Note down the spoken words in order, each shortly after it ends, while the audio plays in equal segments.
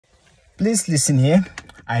Please listen here.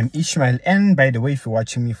 I'm Ishmael, and by the way, if you're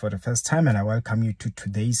watching me for the first time, and I welcome you to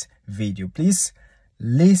today's video, please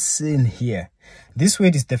listen here. This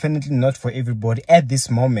word is definitely not for everybody at this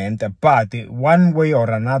moment, but one way or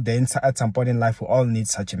another, at some point in life, we all need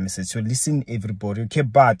such a message. So listen, everybody, okay?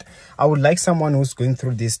 But I would like someone who's going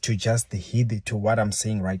through this to just heed to what I'm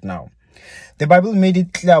saying right now. The Bible made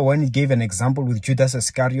it clear when it gave an example with Judas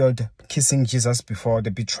Iscariot kissing Jesus before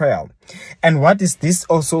the betrayal. And what is this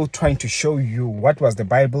also trying to show you? What was the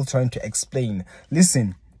Bible trying to explain?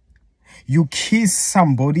 Listen, you kiss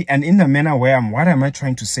somebody, and in the manner where what am I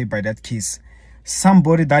trying to say by that kiss?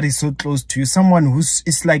 Somebody that is so close to you, someone who's,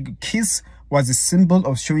 it's like kiss was a symbol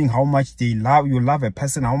of showing how much you love a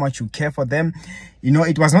person, how much you care for them. You know,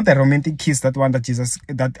 it was not a romantic kiss, that one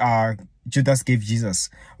that Judas gave Jesus,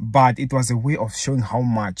 but it was a way of showing how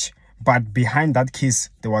much. But behind that kiss,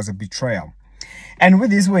 there was a betrayal. And with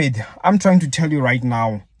this word, I'm trying to tell you right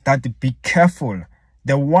now that be careful.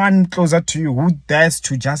 The one closer to you who dares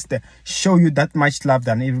to just show you that much love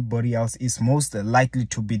than everybody else is most likely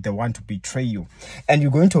to be the one to betray you. And you're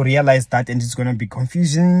going to realize that, and it's going to be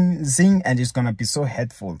confusing, and it's going to be so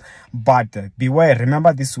hurtful. But beware,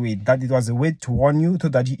 remember this word, that it was a way to warn you so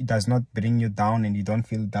that it does not bring you down and you don't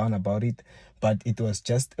feel down about it. But it was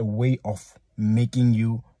just a way of making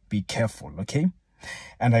you be careful, okay?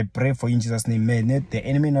 And I pray for you in Jesus' name, may the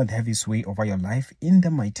enemy not have his way over your life in the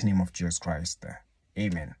mighty name of Jesus Christ.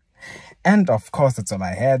 Amen. And of course, that's all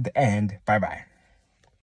I had, and bye-bye.